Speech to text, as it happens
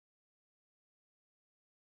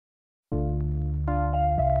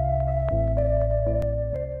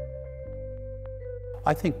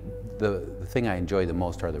I think the thing I enjoy the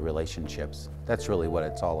most are the relationships. That's really what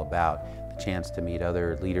it's all about. The chance to meet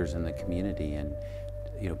other leaders in the community and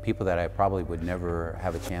people that I probably would never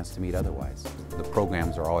have a chance to meet otherwise. The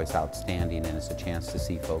programs are always outstanding and it's a chance to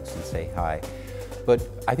see folks and say hi. But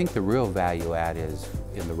I think the real value add is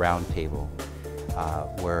in the roundtable,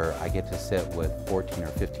 where I get to sit with 14 or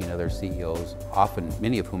 15 other CEOs,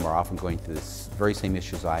 many of whom are often going through the very same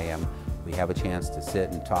issues I am. We have a chance to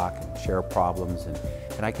sit and talk and share problems, and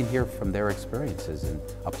I can hear from their experiences and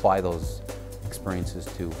apply those experiences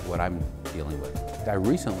to what I'm dealing with. I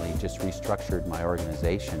recently just restructured my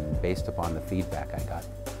organization based upon the feedback I got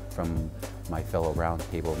from my fellow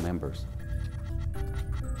roundtable members.